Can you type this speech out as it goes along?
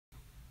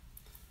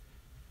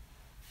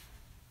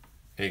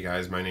Hey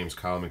guys, my name's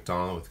Kyle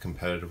McDonald with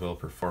Competitive Will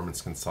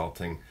Performance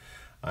Consulting.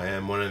 I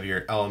am one of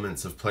your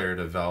elements of player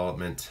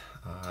development,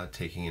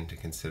 taking into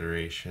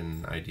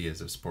consideration ideas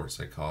of sports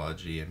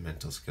psychology and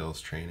mental skills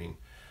training.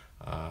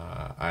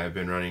 I have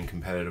been running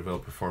Competitive Will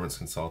Performance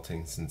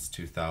Consulting since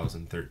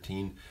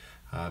 2013.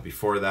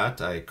 Before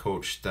that, I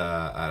coached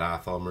at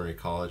Athol Murray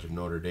College of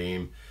Notre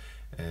Dame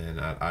and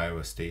at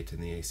Iowa State in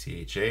the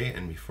ACHA.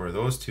 And before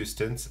those two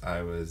stints,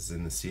 I was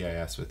in the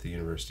CIS with the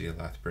University of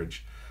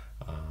Lethbridge.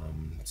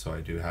 So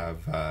I do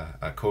have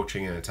a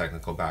coaching and a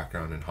technical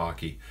background in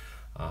hockey.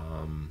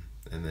 And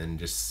then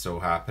just so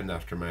happened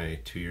after my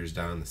 2 years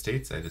down in the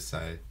States, I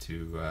decided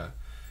to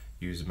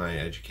use my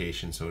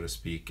education, so to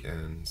speak,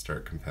 and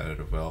start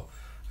Competitive Will.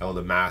 I hold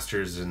a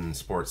master's in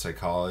sports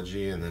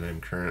psychology, and then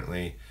I'm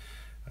currently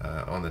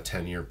on the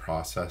 10-year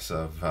process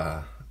of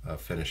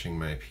finishing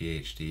my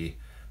PhD,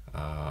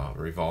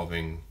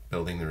 revolving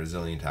building the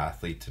resilient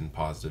athlete and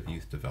positive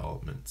youth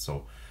development.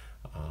 So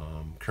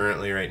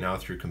currently right now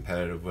through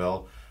Competitive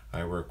Will,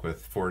 I work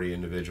with 40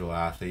 individual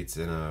athletes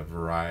in a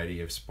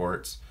variety of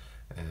sports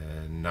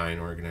and 9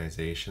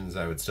 organizations.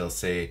 I would still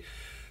say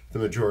the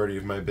majority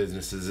of my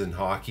business is in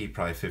hockey,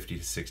 probably 50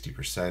 to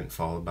 60%,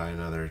 followed by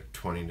another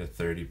 20 to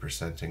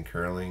 30% in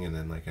curling, and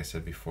then, like I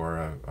said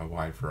before, a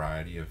wide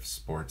variety of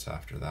sports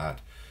after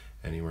that,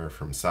 anywhere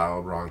from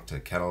saddle bronc to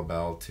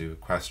kettlebell to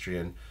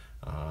equestrian.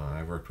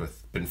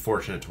 Been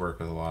fortunate to work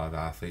with a lot of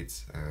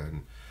athletes,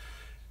 and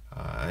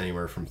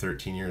anywhere from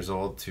 13 years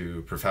old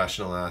to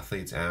professional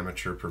athletes,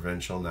 amateur,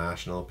 provincial,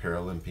 national,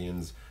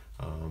 Paralympians.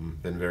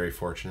 Been very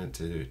fortunate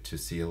to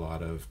see a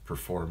lot of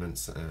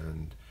performance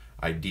and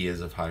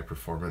ideas of high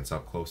performance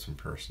up close and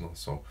personal.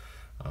 So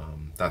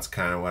that's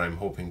kind of what I'm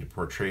hoping to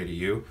portray to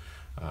you.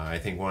 I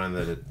think one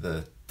of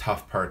the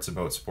tough parts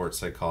about sports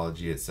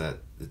psychology is that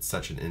it's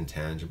such an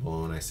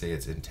intangible. When I say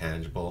it's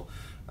intangible,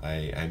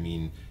 I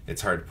mean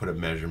it's hard to put a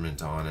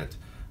measurement on it.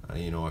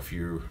 If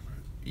you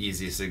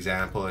easiest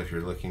example, if you're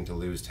looking to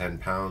lose 10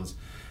 pounds,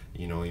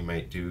 you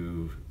might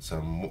do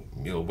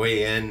you'll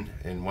weigh in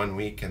 1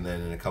 week, and then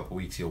in a couple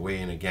weeks you'll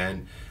weigh in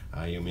again.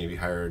 You'll maybe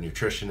hire a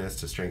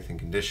nutritionist, a strength and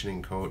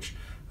conditioning coach.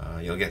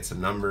 You'll get some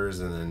numbers,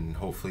 and then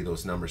hopefully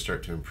those numbers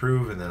start to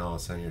improve, and then all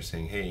of a sudden you're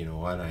saying, hey, you know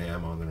what, I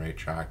am on the right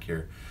track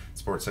here.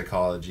 Sports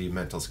psychology,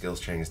 mental skills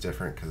training is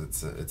different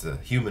because it's a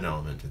human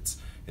element.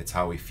 It's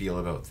how we feel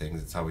about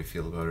things. It's how we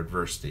feel about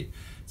adversity.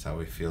 It's how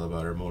we feel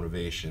about our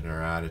motivation,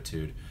 our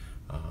attitude,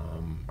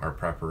 our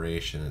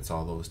preparation. It's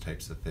all those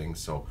types of things.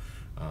 So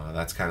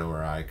that's kind of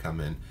where I come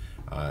in.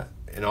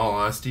 In all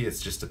honesty, it's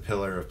just a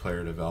pillar of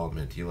player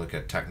development. You look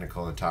at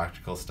technical and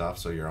tactical stuff,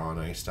 so your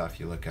on-ice stuff.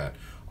 You look at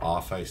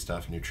off-ice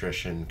stuff,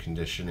 nutrition,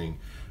 conditioning,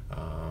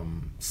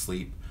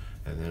 sleep,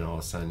 and then all of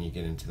a sudden you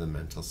get into the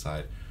mental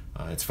side.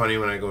 It's funny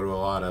when I go to a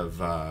lot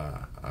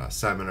of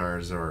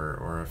seminars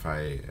or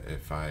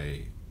if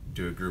I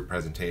do a group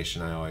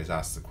presentation, I always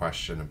ask the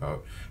question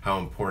about how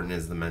important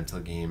is the mental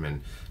game,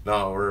 and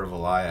not a word of a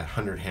lie,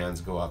 100 hands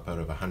go up out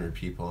of 100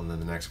 people, and then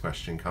the next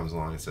question comes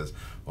along and says,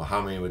 well, how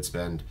many would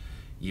spend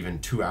even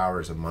 2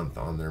 hours a month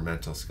on their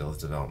mental skills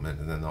development?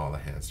 And then all the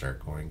hands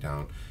start going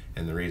down.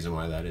 And the reason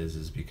why that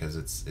is because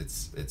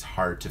it's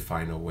hard to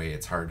find a way.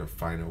 It's hard to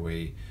find a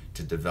way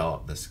to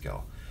develop the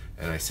skill.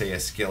 And I say a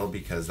skill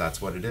because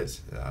that's what it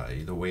is.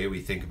 The way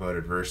we think about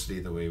adversity,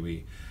 the way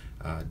we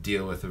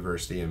deal with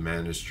adversity and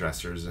manage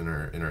stressors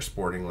in our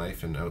sporting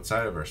life and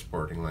outside of our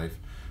sporting life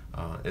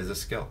is a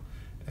skill.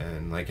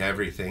 And like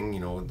everything,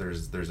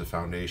 there's a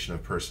foundation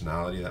of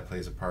personality that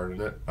plays a part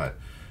in it. But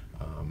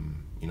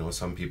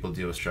some people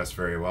deal with stress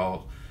very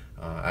well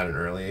at an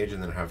early age,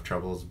 and then have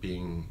troubles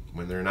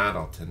when they're an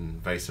adult,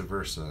 and vice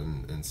versa.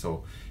 And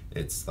so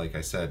it's, like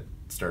I said,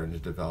 starting to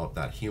develop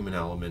that human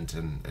element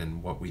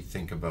and what we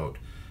think about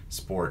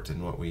sport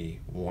and what we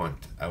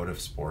want out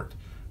of sport,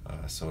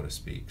 so to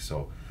speak.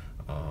 So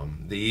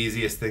the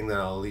easiest thing that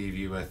I'll leave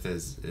you with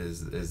is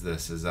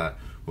that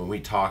when we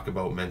talk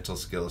about mental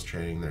skills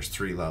training, there's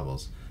 3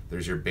 levels.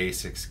 There's your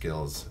basic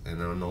skills,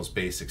 and on those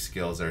basic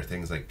skills are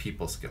things like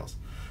people skills.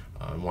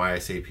 And why I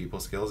say people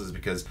skills is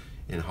because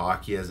in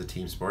hockey, as a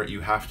team sport,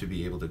 you have to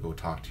be able to go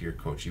talk to your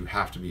coach. You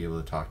have to be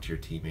able to talk to your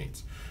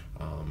teammates.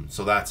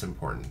 So that's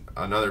important.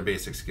 Another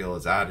basic skill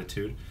is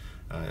attitude,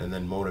 and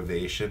then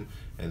motivation,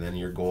 and then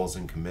your goals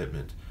and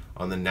commitment.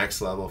 On the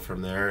next level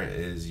from there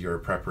is your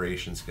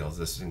preparation skills.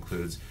 This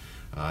includes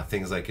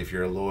things like if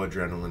you're a low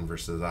adrenaline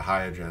versus a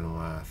high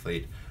adrenaline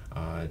athlete,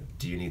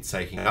 do you need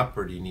psyching up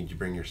or do you need to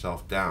bring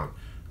yourself down?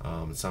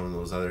 Some of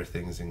those other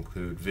things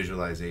include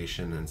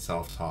visualization and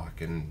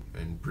self-talk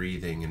and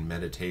breathing and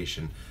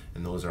meditation,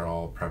 and those are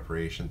all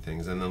preparation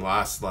things. And the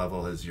last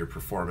level is your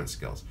performance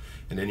skills.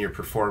 And in your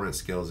performance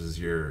skills is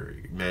your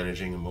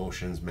managing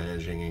emotions,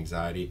 managing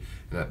anxiety,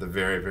 and at the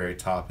very, very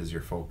top is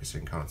your focus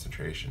and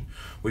concentration.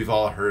 We've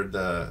all heard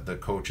the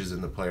coaches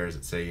and the players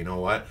that say, you know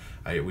what,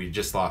 we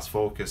just lost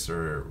focus,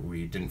 or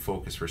we didn't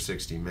focus for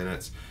 60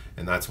 minutes.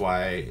 And that's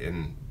why,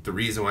 and the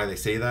reason why they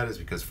say that is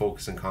because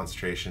focus and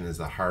concentration is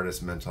the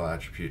hardest mental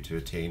attribute to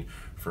attain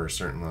for a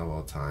certain level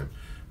of time.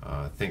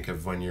 Think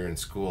of when you're in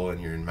school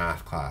and you're in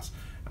math class.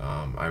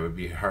 I would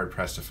be hard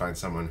pressed to find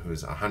someone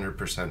who's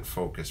 100%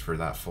 focused for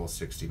that full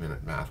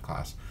 60-minute math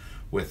class.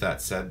 With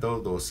that said, though,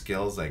 those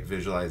skills like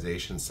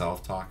visualization,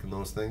 self-talk, and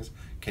those things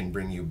can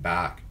bring you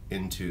back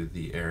into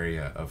the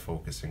area of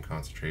focus and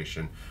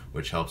concentration,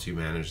 which helps you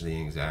manage the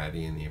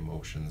anxiety and the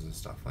emotions and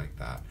stuff like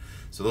that.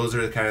 So those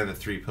are kind of the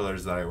three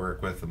pillars that I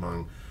work with,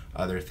 among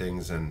other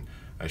things, and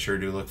I sure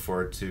do look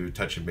forward to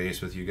touching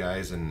base with you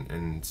guys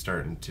and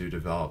starting to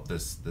develop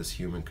this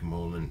human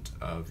component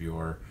of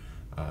your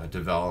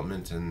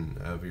development and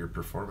of your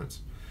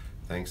performance.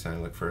 Thanks, and I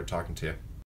look forward to talking to you.